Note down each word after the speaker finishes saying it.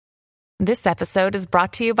This episode is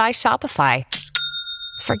brought to you by Shopify.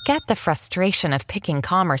 Forget the frustration of picking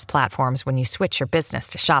commerce platforms when you switch your business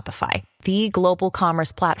to Shopify, the global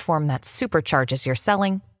commerce platform that supercharges your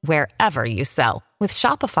selling wherever you sell. With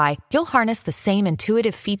Shopify, you'll harness the same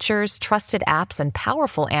intuitive features, trusted apps, and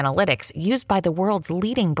powerful analytics used by the world's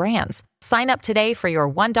leading brands. Sign up today for your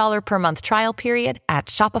 $1 per month trial period at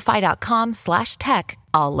shopify.com/tech,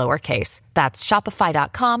 all lowercase. That's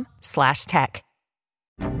shopify.com/tech.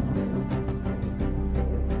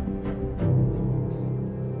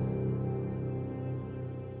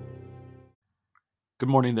 Good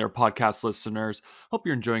morning there, podcast listeners. Hope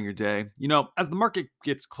you're enjoying your day. You know, as the market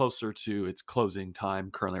gets closer to its closing time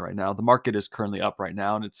currently right now, the market is currently up right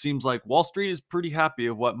now, and it seems like Wall Street is pretty happy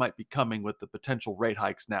of what might be coming with the potential rate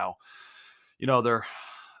hikes now. You know, they're a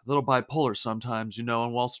little bipolar sometimes,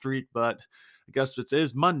 on Wall Street, but I guess it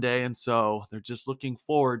is Monday, and so they're just looking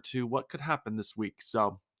forward to what could happen this week.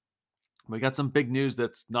 So we got some big news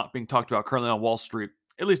that's not being talked about currently on Wall Street,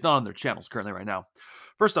 at least not on their channels currently right now.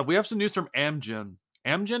 First off, we have some news from Amgen.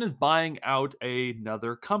 Amgen is buying out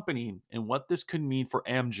another company and what this could mean for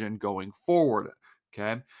Amgen going forward.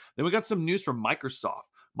 Okay. Then we got some news from Microsoft.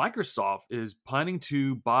 Microsoft is planning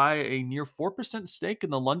to buy a near 4% stake in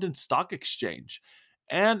the London Stock Exchange.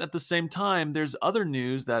 And at the same time, there's other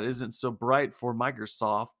news that isn't so bright for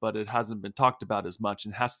Microsoft, but it hasn't been talked about as much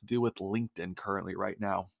and has to do with LinkedIn currently right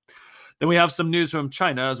now. Then we have some news from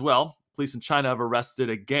China as well. Police in China have arrested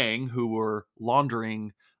a gang who were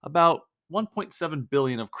laundering about 1.7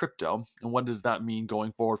 billion of crypto. And what does that mean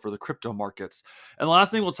going forward for the crypto markets? And the last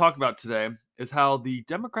thing we'll talk about today is how the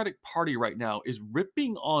Democratic Party right now is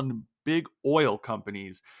ripping on big oil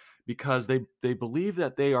companies because they believe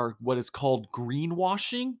that they are what is called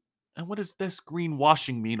greenwashing. And what does this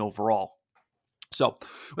greenwashing mean overall? So,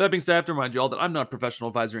 with that being said, I have to remind you all that I'm not a professional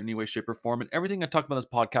advisor in any way, shape, or form, and everything I talk about in this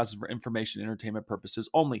podcast is for information and entertainment purposes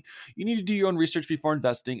only. You need to do your own research before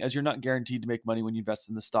investing, as you're not guaranteed to make money when you invest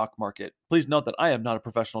in the stock market. Please note that I am not a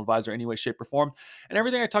professional advisor in any way, shape, or form, and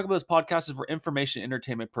everything I talk about in this podcast is for information and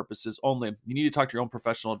entertainment purposes only. You need to talk to your own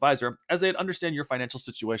professional advisor, as they'd understand your financial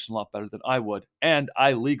situation a lot better than I would, and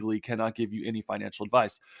I legally cannot give you any financial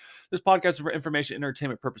advice. This podcast is for information and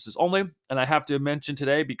entertainment purposes only, and I have to mention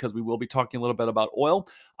today, because we will be talking a little bit about oil,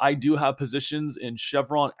 I do have positions in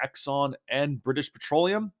Chevron, Exxon, and British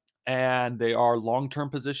Petroleum, and they are long-term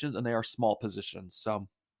positions and they are small positions. So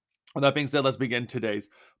with that being said, let's begin today's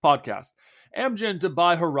podcast. Amgen to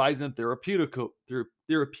buy Horizon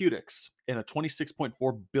Therapeutics in a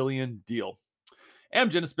 $26.4 billion deal.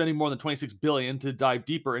 Amgen is spending more than $26 billion to dive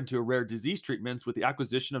deeper into rare disease treatments with the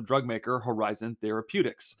acquisition of drug maker Horizon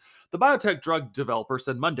Therapeutics. The biotech drug developer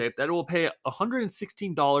said Monday that it will pay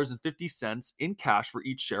 $116.50 in cash for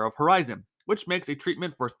each share of Horizon, which makes a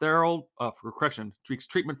treatment for thyroid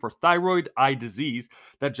eye disease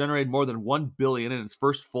that generated more than $1 billion in its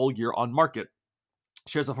first full year on market.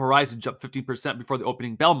 Shares of Horizon jumped 15% before the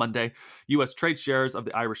opening bell Monday. U.S. trade shares of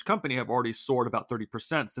the Irish company have already soared about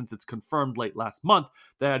 30% since it's confirmed late last month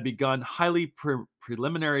that it had begun highly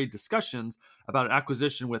preliminary discussions about an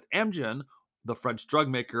acquisition with Amgen, the French drug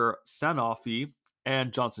maker Sanofi,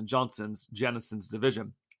 and Johnson & Johnson's Janssen's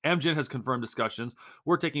division. Amgen has confirmed discussions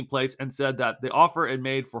were taking place and said that the offer it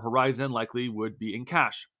made for Horizon likely would be in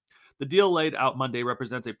cash. The deal laid out Monday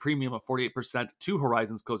represents a premium of 48% to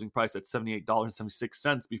Horizon's closing price at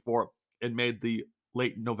 $78.76 before it made the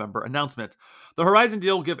late November announcement. The Horizon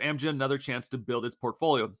deal will give Amgen another chance to build its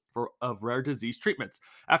portfolio of rare disease treatments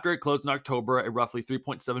after it closed in October a roughly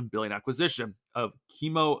 $3.7 billion acquisition of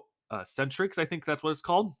Chemocentrics, I think that's what it's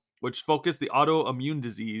called, which focused the autoimmune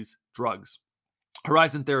disease drugs.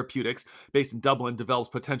 Horizon Therapeutics, based in Dublin, develops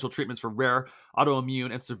potential treatments for rare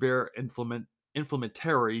autoimmune and severe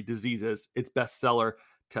inflammatory diseases. Its bestseller,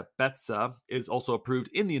 Tepezza, is also approved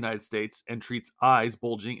in the United States and treats eyes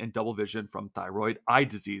bulging and double vision from thyroid eye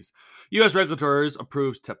disease. U.S. regulators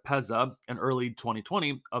approved Tepezza in early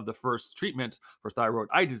 2020 of the first treatment for thyroid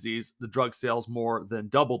eye disease. The drug sales more than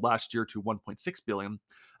doubled last year to $1.6 billion,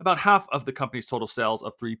 about half of the company's total sales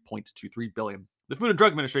of $3.23 billion. The Food and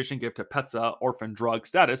Drug Administration gave Tepezza orphan drug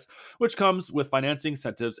status, which comes with financing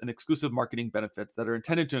incentives and exclusive marketing benefits that are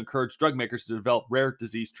intended to encourage drug makers to develop rare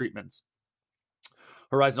disease treatments.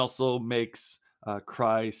 Horizon also makes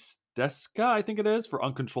Crysvita, I think it is, for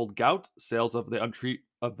uncontrolled gout. Sales of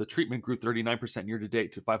the treatment grew 39% year to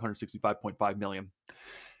date to $565.5 million.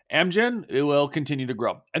 Amgen, it will continue to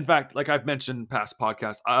grow. In fact, like I've mentioned in past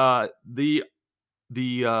podcasts,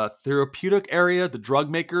 the therapeutic area, the drug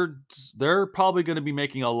makers, they're probably going to be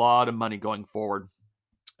making a lot of money going forward.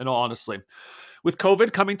 In all honesty, With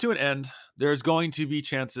COVID coming to an end, there's going to be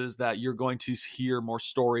chances that you're going to hear more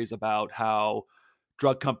stories about how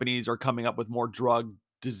drug companies are coming up with more drug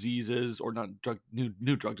diseases, or not drug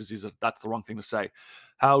new drug diseases. That's the wrong thing to say.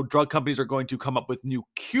 How drug companies are going to come up with new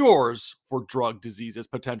cures for drug diseases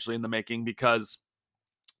potentially in the making, because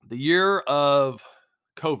the year of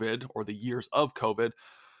COVID, or the years of COVID,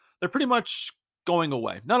 they're pretty much going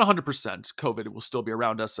away. Not 100%. COVID will still be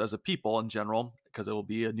around us as a people in general because it will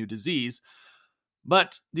be a new disease,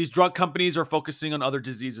 but these drug companies are focusing on other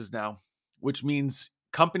diseases now, which means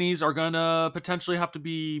companies are going to potentially have to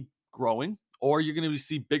be growing, or you're going to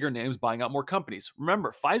see bigger names buying out more companies.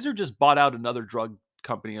 Remember, Pfizer just bought out another drug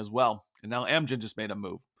company as well, and now Amgen just made a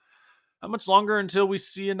move. How much longer until we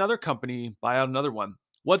see another company buy out another one?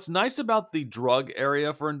 What's nice about the drug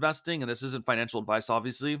area for investing, and this isn't financial advice,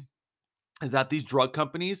 obviously, is that these drug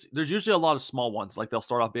companies, there's usually a lot of small ones. Like they'll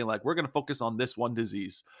start off being like, we're going to focus on this one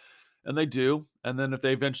disease. And they do. And then if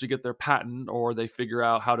they eventually get their patent, or they figure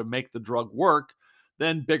out how to make the drug work,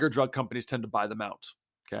 then bigger drug companies tend to buy them out.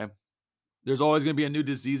 Okay. There's always going to be a new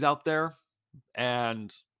disease out there.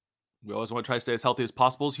 And we always want to try to stay as healthy as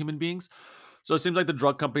possible as human beings. So it seems like the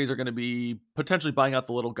drug companies are going to be potentially buying out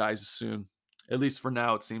the little guys soon. At least for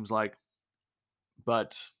now, it seems like.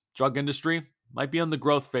 But drug industry might be on the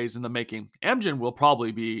growth phase in the making. Amgen will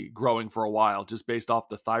probably be growing for a while, just based off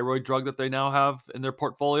the thyroid drug that they now have in their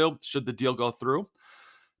portfolio, should the deal go through.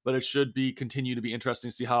 But it should be continue to be interesting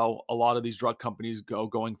to see how a lot of these drug companies go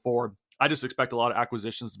going forward. I just expect a lot of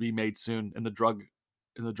acquisitions to be made soon in the drug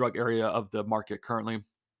area of the market currently.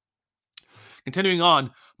 Continuing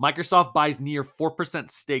on, Microsoft buys near 4%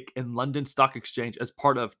 stake in London Stock Exchange as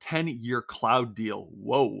part of 10-year cloud deal.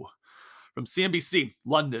 Whoa. From CNBC,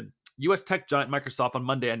 London, U.S. tech giant Microsoft on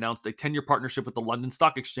Monday announced a 10-year partnership with the London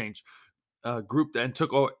Stock Exchange group, and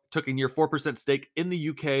took a near 4% stake in the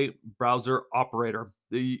UK browser operator.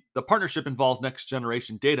 The partnership involves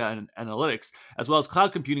next-generation data and analytics, as well as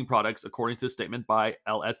cloud computing products, according to a statement by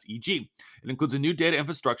LSEG. It includes a new data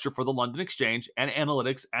infrastructure for the London Exchange and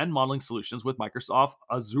analytics and modeling solutions with Microsoft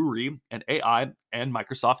Azure and AI and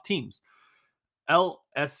Microsoft Teams.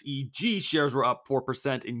 LSEG shares were up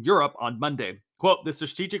 4% in Europe on Monday. Quote, "The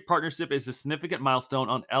strategic partnership is a significant milestone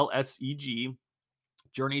on LSEG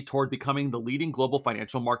journey toward becoming the leading global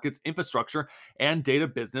financial markets infrastructure and data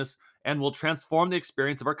business, and will transform the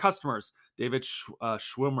experience of our customers," David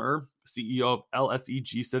Schwimmer, CEO of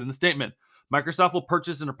LSEG, said in the statement. Microsoft will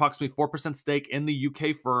purchase an approximately 4% stake in the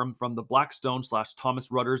UK firm from the Blackstone/Thomas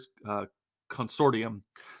Reuters consortium.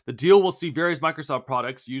 The deal will see various Microsoft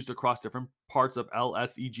products used across different parts of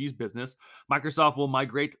LSEG's business. Microsoft will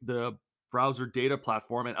migrate the browser data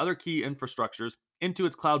platform and other key infrastructures into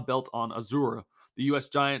its cloud built on Azure, the U.S.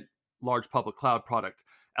 giant large public cloud product.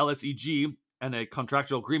 LSEG and a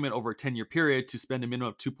contractual agreement over a 10-year period to spend a minimum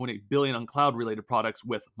of $2.8 billion on cloud-related products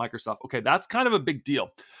with Microsoft. Okay, that's kind of a big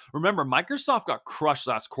deal. Remember, Microsoft got crushed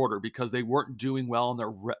last quarter because they weren't doing well in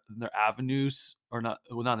their avenues, or not,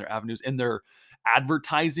 well, not in their avenues, in their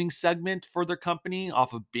advertising segment for their company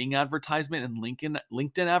off of Bing advertisement and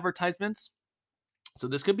LinkedIn advertisements. So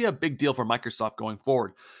this could be a big deal for Microsoft going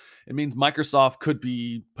forward. It means Microsoft could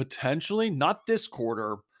be potentially, not this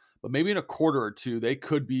quarter, but maybe in a quarter or two, they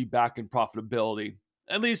could be back in profitability,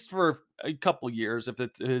 at least for a couple years, if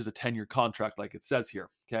it is a 10-year contract like it says here,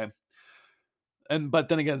 okay? But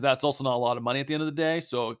then again, that's also not a lot of money at the end of the day,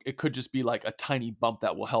 so it could just be like a tiny bump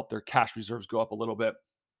that will help their cash reserves go up a little bit.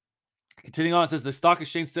 Continuing on, it says the stock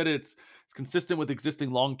exchange said it's consistent with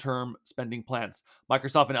existing long-term spending plans.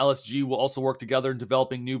 Microsoft and LSG will also work together in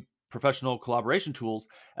developing new professional collaboration tools.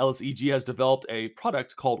 LSEG has developed a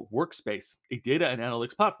product called Workspace, a data and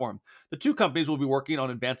analytics platform. The two companies will be working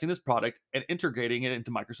on advancing this product and integrating it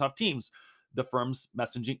into Microsoft Teams, the firm's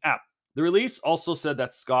messaging app. The release also said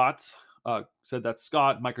that Scott,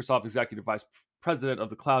 Microsoft Executive Vice President of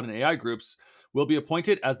the Cloud and AI Groups, will be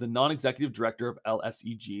appointed as the non-executive director of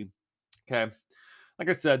LSEG. Okay. Like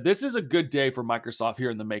I said, this is a good day for Microsoft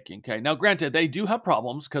here in the making. Okay. Now, granted, they do have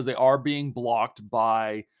problems because they are being blocked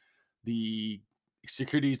by the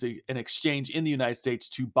Securities and Exchange in the United States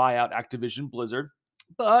to buy out Activision Blizzard.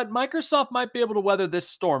 But Microsoft might be able to weather this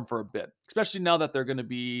storm for a bit, especially now that they're going to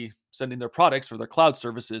be sending their products for their cloud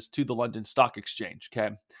services to the London Stock Exchange.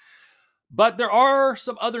 Okay. But there are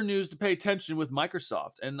some other news to pay attention with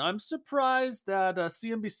Microsoft, and I'm surprised that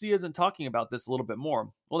CNBC isn't talking about this a little bit more.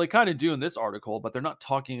 Well, they kind of do in this article, but they're not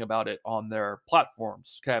talking about it on their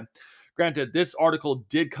platforms, okay? Granted, this article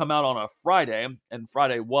did come out on a Friday, and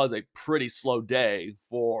Friday was a pretty slow day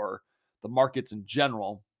for the markets in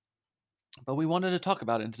general, but we wanted to talk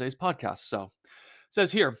about it in today's podcast. So it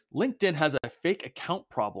says here, LinkedIn has a fake account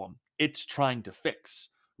problem. it's trying to fix.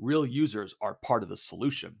 Real users are part of the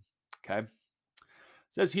solution. Okay. It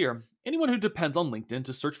says here, anyone who depends on LinkedIn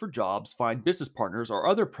to search for jobs, find business partners, or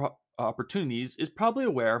other opportunities is probably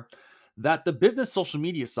aware that the business social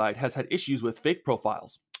media site has had issues with fake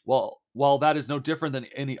profiles. Well, while that is no different than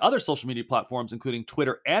any other social media platforms, including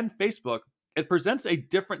Twitter and Facebook, it presents a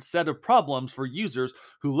different set of problems for users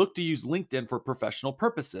who look to use LinkedIn for professional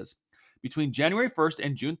purposes. Between January 1st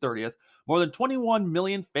and June 30th, more than 21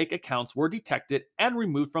 million fake accounts were detected and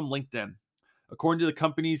removed from LinkedIn, according to the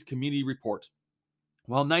company's community report.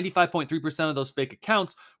 While 95.3% of those fake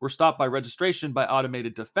accounts were stopped by registration by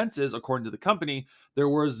automated defenses, according to the company, there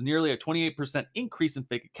was nearly a 28% increase in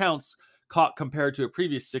fake accounts caught compared to a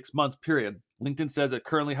previous 6 month period. LinkedIn says it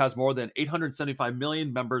currently has more than 875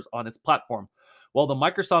 million members on its platform. While the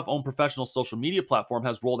Microsoft owned professional social media platform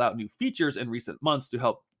has rolled out new features in recent months to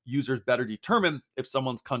help users better determine if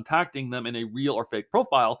someone's contacting them in a real or fake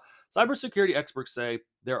profile, cybersecurity experts say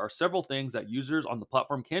there are several things that users on the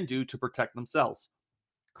platform can do to protect themselves.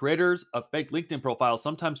 Creators of fake LinkedIn profiles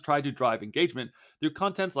sometimes try to drive engagement through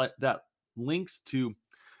contents like that links to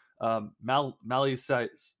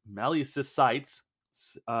malicious sites,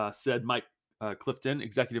 said Mike Clifton,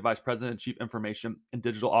 Executive Vice President and Chief Information and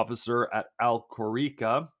Digital Officer at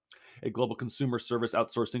Alcorica, a global consumer service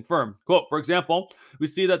outsourcing firm. Quote, for example, we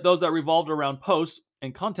see that those that revolved around posts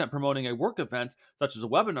and content promoting a work event, such as a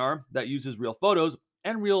webinar that uses real photos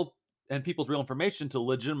and people's real information to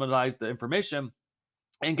legitimize the information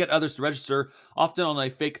and get others to register, often on a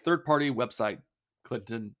fake third-party website,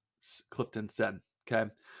 Clifton said. Okay.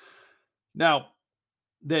 Now,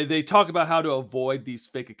 they talk about how to avoid these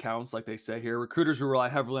fake accounts, like they say here. Recruiters who rely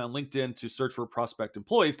heavily on LinkedIn to search for prospect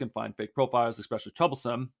employees can find fake profiles, especially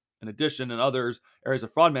troublesome. In addition, in others areas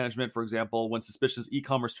of fraud management, for example, when suspicious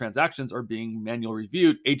e-commerce transactions are being manually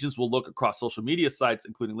reviewed, agents will look across social media sites,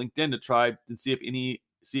 including LinkedIn, to try and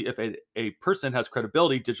see if a person has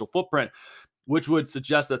credibility, digital footprint, which would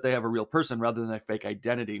suggest that they have a real person rather than a fake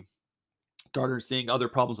identity. Gartner is seeing other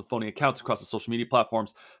problems with phony accounts across the social media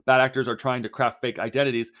platforms. Bad actors are trying to craft fake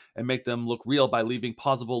identities and make them look real by leaving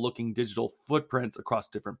plausible looking digital footprints across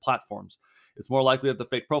different platforms. It's more likely that the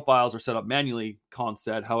fake profiles are set up manually, Khan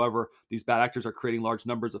said. However, these bad actors are creating large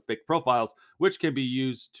numbers of fake profiles, which can be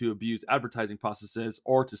used to abuse advertising processes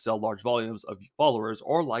or to sell large volumes of followers,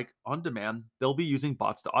 or like on demand, they'll be using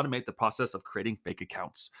bots to automate the process of creating fake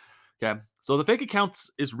accounts. Okay, so the fake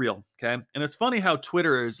accounts is real. Okay, and it's funny how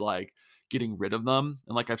Twitter is like getting rid of them.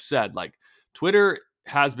 And like I've said, like Twitter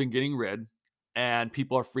has been getting rid, and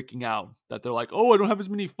people are freaking out that they're like, oh, I don't have as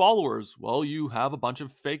many followers. Well, you have a bunch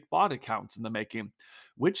of fake bot accounts in the making,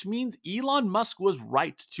 which means Elon Musk was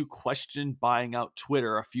right to question buying out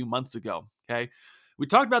Twitter a few months ago. Okay. We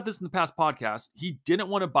talked about this in the past podcast. He didn't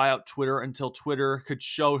want to buy out Twitter until Twitter could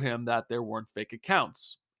show him that there weren't fake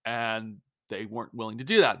accounts, and they weren't willing to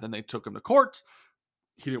do that. Then they took him to court.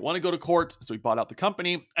 He didn't want to go to court, so he bought out the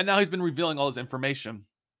company, and now he's been revealing all his information.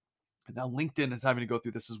 And now LinkedIn is having to go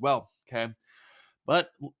through this as well, okay?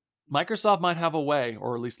 But Microsoft might have a way,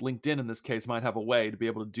 or at least LinkedIn in this case might have a way to be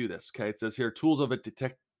able to do this, okay? It says here, tools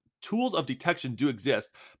of detection do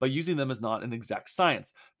exist, but using them is not an exact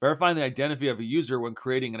science. Verifying the identity of a user when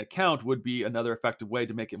creating an account would be another effective way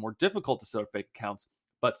to make it more difficult to set up fake accounts.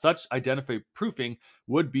 But such identity proofing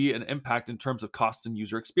would be an impact in terms of cost and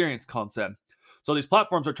user experience, Khan said. So these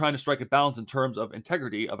platforms are trying to strike a balance in terms of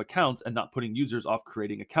integrity of accounts and not putting users off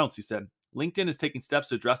creating accounts, he said. LinkedIn is taking steps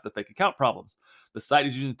to address the fake account problems. The site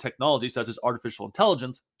is using technology such as artificial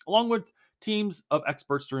intelligence, along with teams of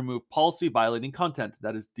experts to remove policy violating content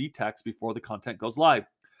that is detected before the content goes live.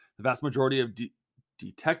 The vast majority of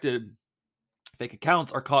detected fake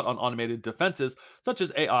accounts are caught on automated defenses, such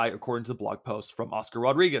as AI, according to the blog post from Oscar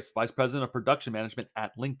Rodriguez, Vice President of Production Management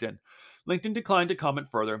at LinkedIn. LinkedIn declined to comment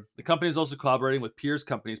further. The company is also collaborating with peers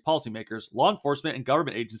companies, policymakers, law enforcement, and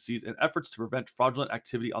government agencies in efforts to prevent fraudulent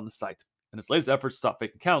activity on the site. In its latest efforts to stop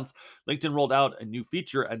fake accounts, LinkedIn rolled out a new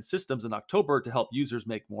feature and systems in October to help users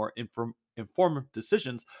make more informed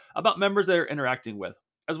decisions about members they are interacting with,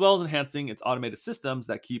 as well as enhancing its automated systems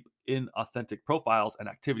that keep inauthentic profiles and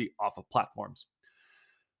activity off of platforms.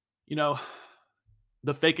 You know,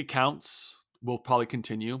 the fake accounts will probably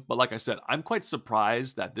continue, but like I said, I'm quite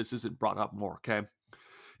surprised that this isn't brought up more, okay?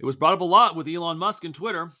 It was brought up a lot with Elon Musk and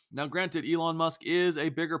Twitter. Now, granted, Elon Musk is a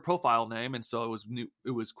bigger profile name, and so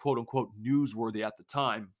it was quote unquote newsworthy at the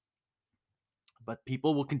time. But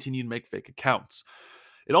people will continue to make fake accounts.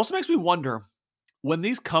 It also makes me wonder, when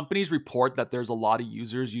these companies report that there's a lot of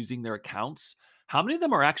users using their accounts, how many of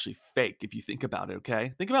them are actually fake if you think about it,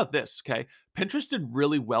 okay? Think about this, okay? Pinterest did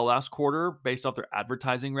really well last quarter based off their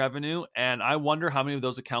advertising revenue, and I wonder how many of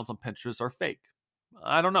those accounts on Pinterest are fake.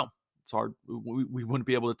 I don't know. It's hard. We wouldn't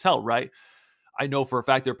be able to tell, right? I know for a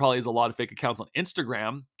fact there probably is a lot of fake accounts on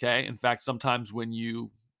Instagram, okay? In fact, sometimes when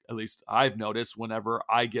you at least I've noticed whenever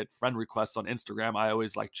I get friend requests on Instagram, I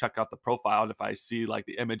always like check out the profile. And if I see like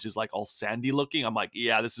the image is like all sandy looking, I'm like,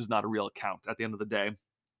 yeah, this is not a real account at the end of the day.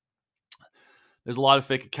 There's a lot of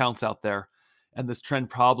fake accounts out there, and this trend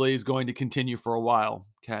probably is going to continue for a while.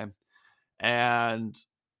 Okay. And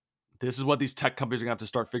this is what these tech companies are going to have to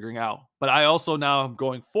start figuring out. But I also now,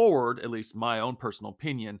 going forward, at least my own personal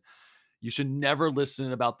opinion, you should never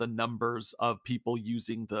listen about the numbers of people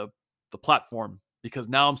using the platform, because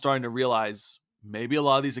now I'm starting to realize maybe a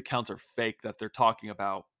lot of these accounts are fake that they're talking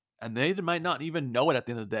about, and they might not even know it at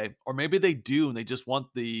the end of the day, or maybe they do and they just want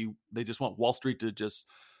Wall Street to just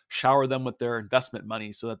shower them with their investment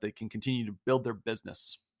money so that they can continue to build their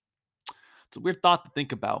business. It's a weird thought to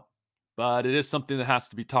think about, but it is something that has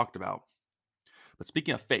to be talked about. But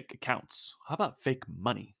speaking of fake accounts, how about fake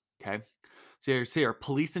money? Okay. So here's here.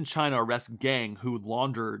 Police in China arrest gang who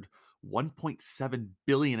laundered 1.7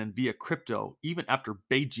 billion in via crypto even after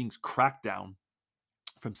Beijing's crackdown.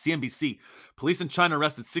 From CNBC, police in China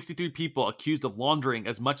arrested 63 people accused of laundering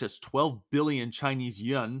as much as 12 billion Chinese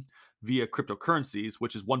yuan via cryptocurrencies,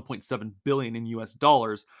 which is 1.7 billion in US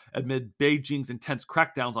dollars, amid Beijing's intense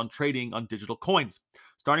crackdowns on trading on digital coins.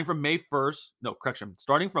 Starting from May of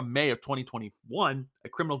 2021, a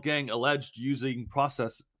criminal gang alleged using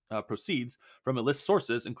proceeds from illicit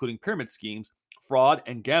sources, including pyramid schemes, fraud,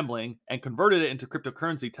 and gambling, and converted it into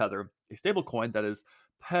cryptocurrency Tether, a stablecoin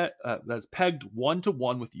that's pegged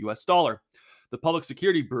 1-to-1 with the US dollar. The Public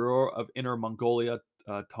Security Bureau of Inner Mongolia,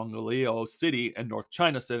 Tonglio City, and North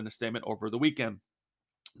China said in a statement over the weekend.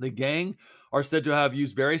 The gang are said to have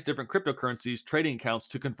used various different cryptocurrencies trading accounts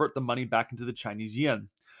to convert the money back into the Chinese yuan.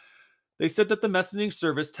 They said that the messaging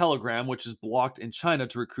service Telegram, which is blocked in China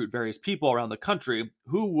to recruit various people around the country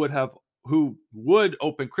who would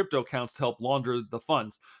open crypto accounts to help launder the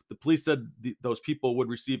funds. The police said those people would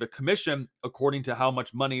receive a commission according to how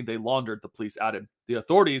much money they laundered, the police added. The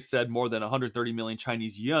authorities said more than 130 million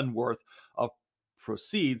Chinese yuan worth of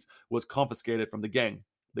proceeds was confiscated from the gang.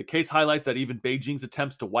 The case highlights that even Beijing's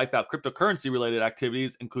attempts to wipe out cryptocurrency-related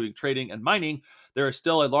activities, including trading and mining, there is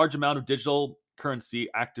still a large amount of digital currency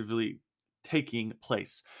actively taking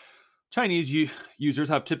place. Chinese users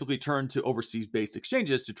have typically turned to overseas-based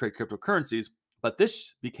exchanges to trade cryptocurrencies, but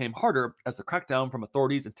this became harder as the crackdown from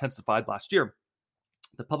authorities intensified last year.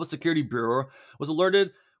 The Public Security Bureau was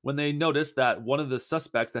alerted when they noticed that one of the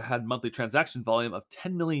suspects that had monthly transaction volume of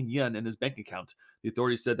 10 million yen in his bank account. The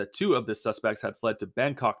authorities said that two of the suspects had fled to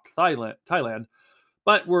Bangkok, Thailand,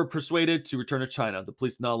 but were persuaded to return to China. The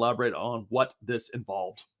police now elaborate on what this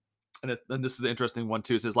involved. And this is the interesting one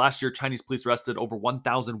too. It says last year, Chinese police arrested over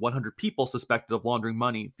 1,100 people suspected of laundering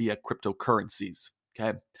money via cryptocurrencies.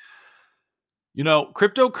 Okay. You know,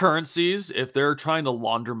 cryptocurrencies, if they're trying to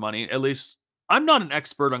launder money, at least I'm not an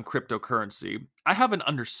expert on cryptocurrency. I have an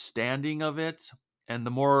understanding of it. And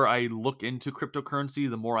the more I look into cryptocurrency,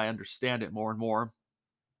 the more I understand it more and more.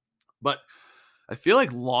 But I feel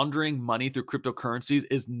like laundering money through cryptocurrencies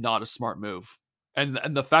is not a smart move. And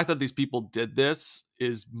the fact that these people did this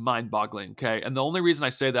is mind-boggling, okay? And the only reason I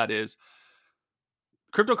say that is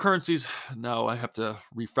cryptocurrencies, no, I have to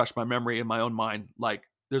refresh my memory in my own mind. Like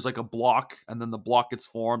there's like a block and then the block gets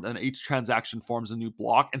formed and each transaction forms a new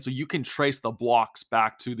block. And so you can trace the blocks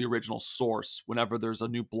back to the original source whenever there's a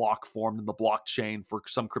new block formed in the blockchain for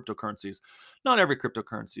some cryptocurrencies. Not every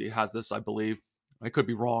cryptocurrency has this, I believe. I could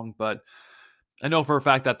be wrong, but I know for a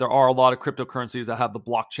fact that there are a lot of cryptocurrencies that have the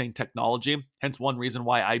blockchain technology. Hence, one reason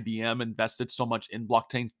why IBM invested so much in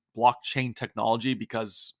blockchain technology,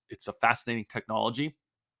 because it's a fascinating technology.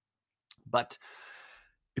 But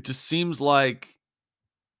it just seems like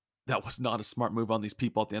that was not a smart move on these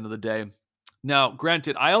people at the end of the day. Now,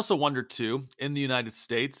 granted, I also wonder too, in the United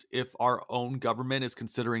States, if our own government is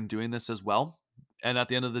considering doing this as well. And at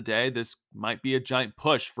the end of the day, this might be a giant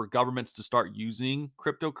push for governments to start using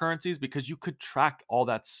cryptocurrencies because you could track all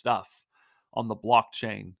that stuff on the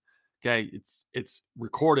blockchain. Okay, it's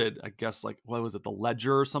recorded, I guess, like what was it, the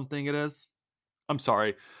ledger or something it is? I'm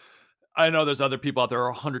sorry. I know there's other people out there who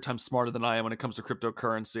are 100 times smarter than I am when it comes to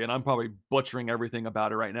cryptocurrency, and I'm probably butchering everything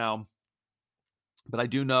about it right now. But I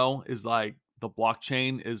do know is like the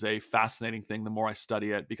blockchain is a fascinating thing the more I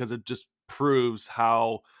study it, because it just proves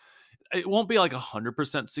how it won't be like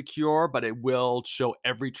 100% secure, but it will show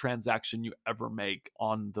every transaction you ever make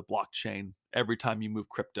on the blockchain every time you move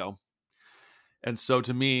crypto. And so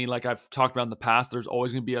to me, like I've talked about in the past, there's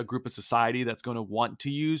always going to be a group of society that's going to want to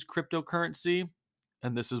use cryptocurrency.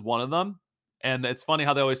 And this is one of them. And it's funny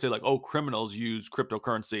how they always say, like, oh, criminals use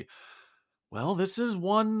cryptocurrency. Well, this is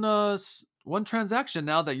one transaction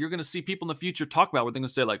now that you're going to see people in the future talk about where they're going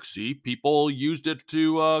to say, like, see, people used it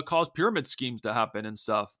to cause pyramid schemes to happen and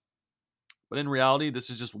stuff. But in reality, this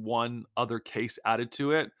is just one other case added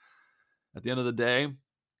to it. At the end of the day,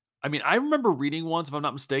 I mean, I remember reading once, if I'm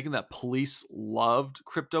not mistaken, that police loved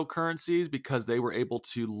cryptocurrencies because they were able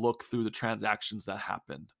to look through the transactions that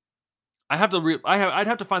happened. I'd have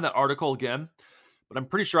to find that article again, but I'm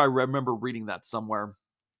pretty sure I remember reading that somewhere,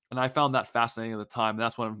 and I found that fascinating at the time. And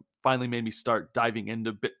that's when it finally made me start diving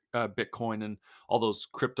into Bitcoin and all those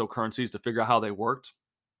cryptocurrencies to figure out how they worked.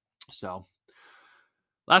 So,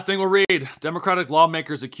 last thing we'll read: Democratic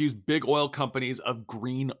lawmakers accuse big oil companies of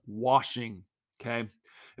greenwashing. Okay.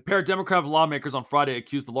 A pair of Democratic lawmakers on Friday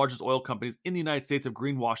accused the largest oil companies in the United States of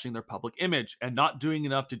greenwashing their public image and not doing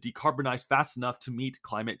enough to decarbonize fast enough to meet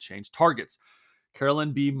climate change targets.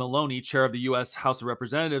 Carolyn B. Maloney, chair of the U.S. House of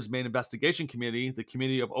Representatives Main Investigation Committee, the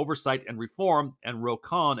Committee of Oversight and Reform, and Ro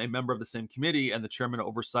Khan, a member of the same committee and the chairman of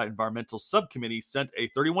Oversight Environmental Subcommittee, sent a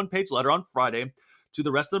 31-page letter on Friday to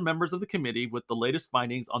the rest of the members of the committee with the latest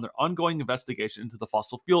findings on their ongoing investigation into the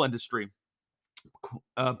fossil fuel industry.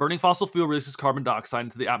 Burning fossil fuel releases carbon dioxide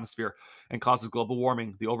into the atmosphere and causes global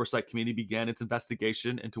warming. The Oversight Committee began its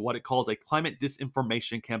investigation into what it calls a climate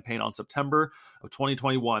disinformation campaign on September of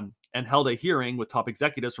 2021 and held a hearing with top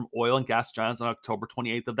executives from oil and gas giants on October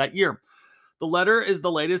 28th of that year. The letter is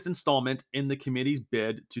the latest installment in the committee's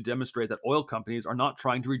bid to demonstrate that oil companies are not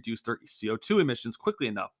trying to reduce their CO2 emissions quickly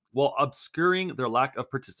enough while obscuring their lack of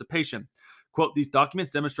participation. Quote, these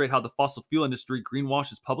documents demonstrate how the fossil fuel industry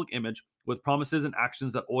greenwashes public image with promises and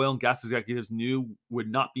actions that oil and gas executives knew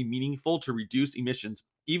would not be meaningful to reduce emissions,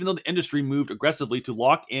 even though the industry moved aggressively to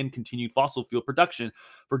lock in continued fossil fuel production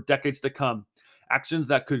for decades to come. Actions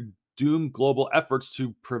that could doom global efforts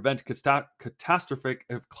to prevent catastrophic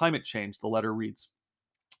climate change, the letter reads.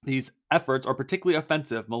 These efforts are particularly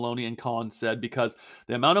offensive, Maloney and Khan said, because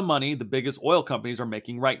the amount of money the biggest oil companies are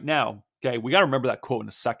making right now. Okay, we got to remember that quote in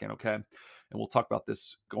a second, okay? And we'll talk about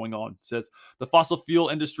this going on. It says, the fossil fuel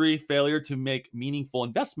industry failure to make meaningful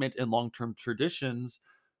investment in long-term transition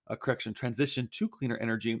to cleaner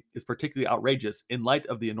energy is particularly outrageous in light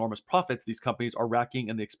of the enormous profits these companies are racking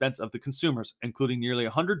at the expense of the consumers, including nearly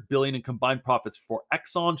 $100 billion in combined profits for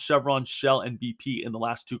Exxon, Chevron, Shell, and BP in the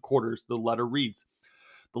last 2 quarters, the letter reads.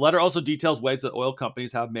 The letter also details ways that oil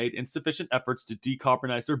companies have made insufficient efforts to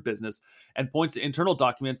decarbonize their business and points to internal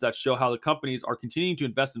documents that show how the companies are continuing to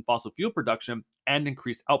invest in fossil fuel production and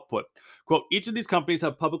increase output. Quote, each of these companies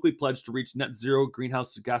have publicly pledged to reach net zero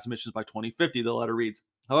greenhouse gas emissions by 2050, the letter reads.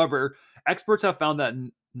 However, experts have found that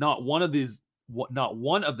not one of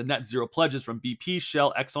the net zero pledges from BP,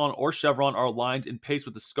 Shell, Exxon, or Chevron are aligned in pace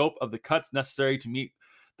with the scope of the cuts necessary to meet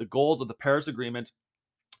the goals of the Paris Agreement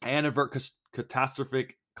and avert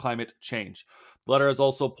catastrophic climate change. The letter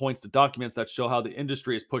also points to documents that show how the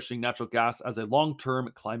industry is pushing natural gas as a long-term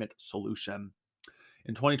climate solution.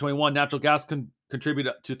 In 2021, natural gas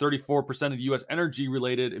contributed to 34% of U.S.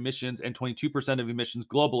 energy-related emissions and 22% of emissions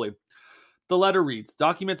globally. The letter reads,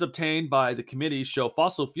 documents obtained by the committee show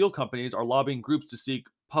fossil fuel companies are lobbying groups to seek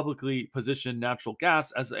publicly position natural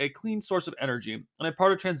gas as a clean source of energy and a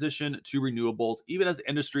part of transition to renewables, even as the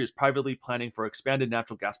industry is privately planning for expanded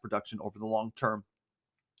natural gas production over the long term.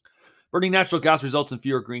 Burning natural gas results in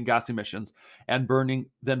fewer green gas emissions and burning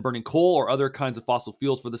coal or other kinds of fossil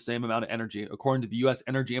fuels for the same amount of energy, according to the U.S.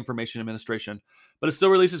 Energy Information Administration. But it still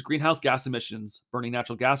releases greenhouse gas emissions. Burning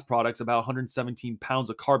natural gas products about 117 pounds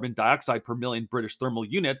of carbon dioxide per million British thermal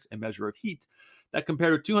units, a measure of heat, that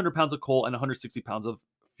compared to 200 pounds of coal and 160 pounds of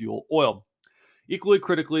fuel oil. Equally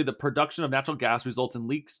critically, the production of natural gas results in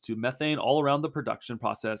leaks to methane all around the production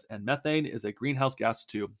process, and methane is a greenhouse gas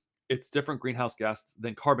too. It's different greenhouse gas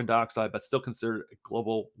than carbon dioxide, but still considered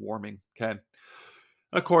global warming. Okay.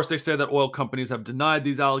 Of course, they say that oil companies have denied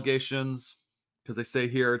these allegations because they say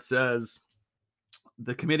here, it says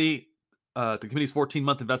the committee's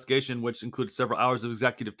 14-month investigation, which included several hours of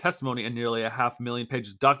executive testimony and nearly 500,000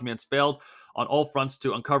 pages of documents, failed on all fronts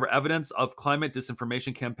to uncover evidence of climate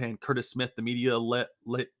disinformation campaign. Curtis Smith, the media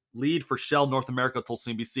lead for Shell North America, told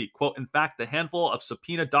CNBC, quote, in fact, the handful of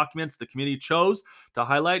subpoena documents the committee chose to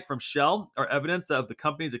highlight from Shell are evidence of the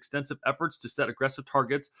company's extensive efforts to set aggressive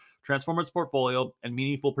targets, transform its portfolio, and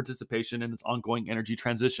meaningful participation in its ongoing energy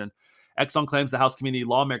transition. Exxon claims the House committee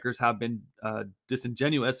lawmakers have been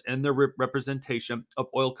disingenuous in their representation of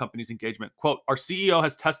oil companies' engagement. Quote, our CEO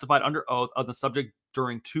has testified under oath on the subject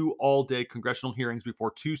during 2 all-day congressional hearings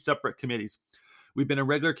before 2 separate committees. We've been in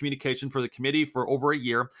regular communication for the committee for over a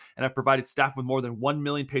year, and I've provided staff with more than 1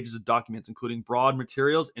 million pages of documents, including broad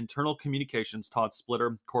materials, internal communications. Todd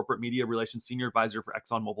Splitter, Corporate Media Relations Senior Advisor for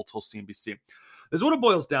ExxonMobil, told CNBC. This is what it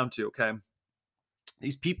boils down to, okay?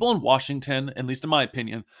 These people in Washington, at least in my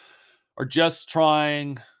opinion, are just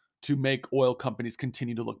trying to make oil companies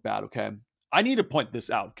continue to look bad, okay? I need to point this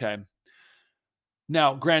out, okay?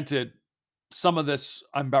 Now, granted, some of this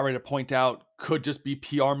I'm about ready to point out could just be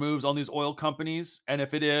PR moves on these oil companies. And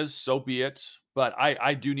if it is, so be it. But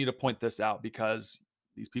I do need to point this out because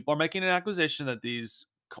these people are making an acquisition that these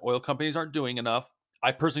oil companies aren't doing enough.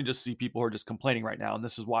 I personally just see people who are just complaining right now. And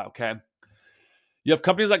this is why, okay? You have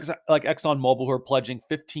companies like ExxonMobil who are pledging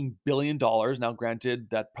 $15 billion. Now, granted,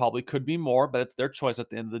 that probably could be more, but it's their choice at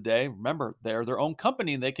the end of the day. Remember, they're their own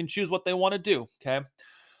company and they can choose what they want to do, okay?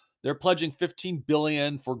 They're pledging $15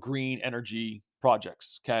 billion for green energy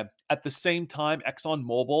projects, okay? At the same time,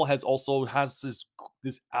 ExxonMobil has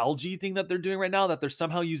this algae thing that they're doing right now, that they're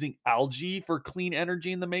somehow using algae for clean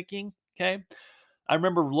energy in the making, okay? I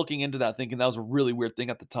remember looking into that thinking that was a really weird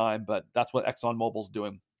thing at the time, but that's what ExxonMobil's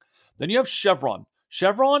doing. Then you have Chevron.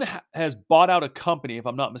 Chevron has bought out a company, if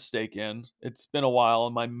I'm not mistaken. It's been a while,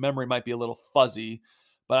 and my memory might be a little fuzzy.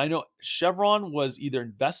 But I know Chevron was either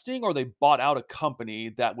investing or they bought out a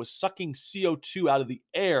company that was sucking CO2 out of the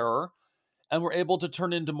air and were able to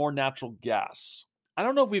turn into more natural gas. I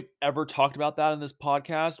don't know if we've ever talked about that in this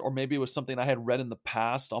podcast, or maybe it was something I had read in the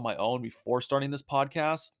past on my own before starting this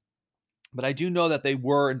podcast. But I do know that they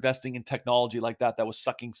were investing in technology like that was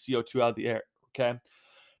sucking CO2 out of the air. Okay.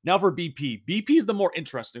 Now for BP. BP is the more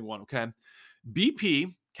interesting one, okay?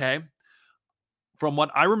 BP, okay, from what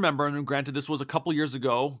I remember, and granted this was a couple years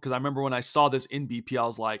ago, because I remember when I saw this in BP, I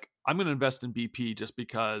was like, I'm going to invest in BP just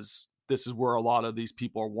because this is where a lot of these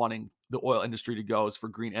people are wanting the oil industry to go, is for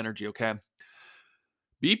green energy, okay?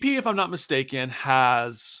 BP, if I'm not mistaken,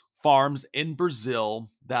 has farms in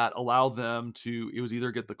Brazil that allow them to, it was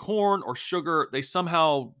either get the corn or sugar. They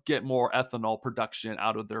somehow get more ethanol production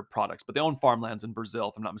out of their products, but they own farmlands in Brazil,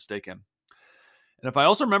 if I'm not mistaken. And if I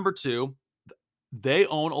also remember too, they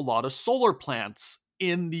own a lot of solar plants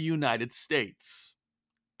in the United States.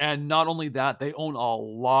 And not only that, they own a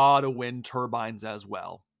lot of wind turbines as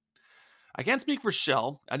well. I can't speak for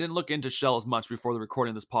Shell. I didn't look into Shell as much before the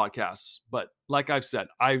recording of this podcast. But like I've said,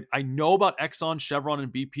 I know about Exxon, Chevron,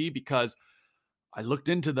 and BP because I looked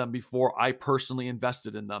into them before I personally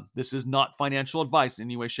invested in them. This is not financial advice in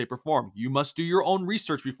any way, shape, or form. You must do your own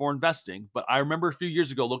research before investing. But I remember a few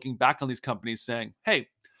years ago looking back on these companies saying, hey,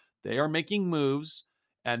 they are making moves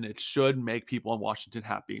and it should make people in Washington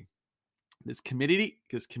happy. This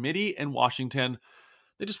committee in Washington,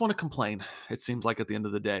 they just want to complain, it seems like, at the end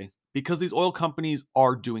of the day, because these oil companies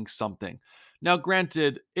are doing something. Now,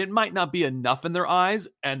 granted, it might not be enough in their eyes.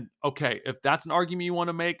 And okay, if that's an argument you want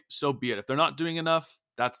to make, so be it. If they're not doing enough,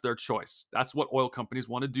 that's their choice. That's what oil companies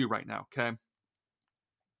want to do right now, okay?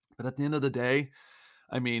 But at the end of the day,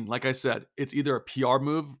 I mean, like I said, it's either a PR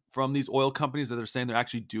move from these oil companies that they're saying they're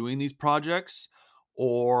actually doing these projects,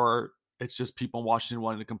 or it's just people in Washington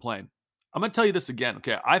wanting to complain. I'm going to tell you this again.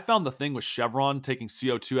 Okay. I found the thing with Chevron taking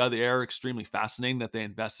CO2 out of the air extremely fascinating, that they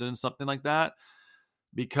invested in something like that.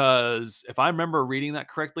 Because if I remember reading that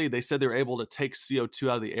correctly, they said they were able to take CO2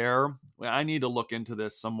 out of the air. Well, I need to look into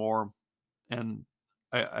this some more. And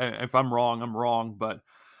if I'm wrong, I'm wrong. But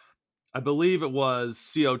I believe it was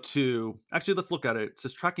CO2. Actually, let's look at it. It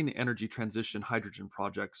says tracking the energy transition hydrogen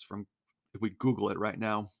projects from, if we Google it right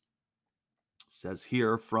now, it says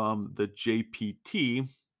here from the JPT, it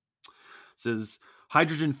says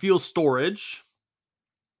hydrogen fuel storage.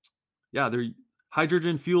 Yeah, they're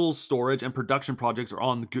hydrogen fuel storage and production projects are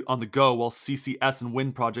on the go, while CCS and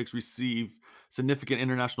wind projects receive significant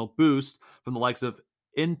international boost from the likes of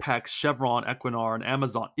Inpex, Chevron, Equinor, and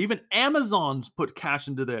Amazon. Even Amazon's put cash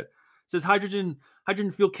into that. It says Hydrogen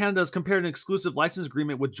Fuel Canada has compared an exclusive license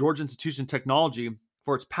agreement with Georgia Institution Technology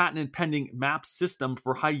for its patented pending MAP system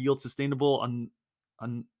for high yield sustainable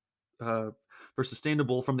for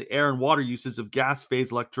sustainable from the air and water usage of gas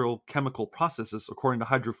phase electrochemical processes, according to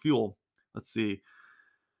Hydrofuel. Let's see.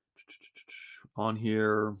 On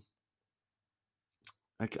here,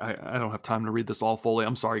 I don't have time to read this all fully.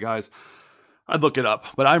 I'm sorry, guys. I'd look it up.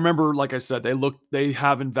 But I remember, like I said, they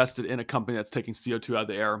have invested in a company that's taking CO2 out of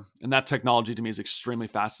the air. And that technology to me is extremely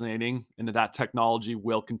fascinating. And that technology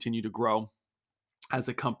will continue to grow as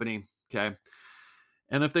a company. Okay.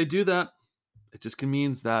 And if they do that, it just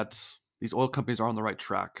means that these oil companies are on the right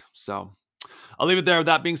track. So I'll leave it there. With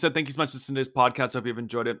that being said, thank you so much for listening to this podcast. I hope you've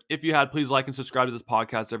enjoyed it. If you had, please like and subscribe to this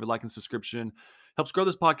podcast. Every like and subscription Helps grow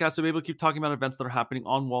this podcast to be able to keep talking about events that are happening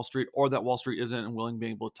on Wall Street or that Wall Street isn't and willing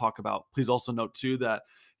being able to talk about. Please also note too that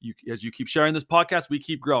as you keep sharing this podcast, we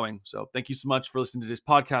keep growing. So thank you so much for listening to this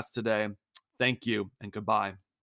podcast today. Thank you and goodbye.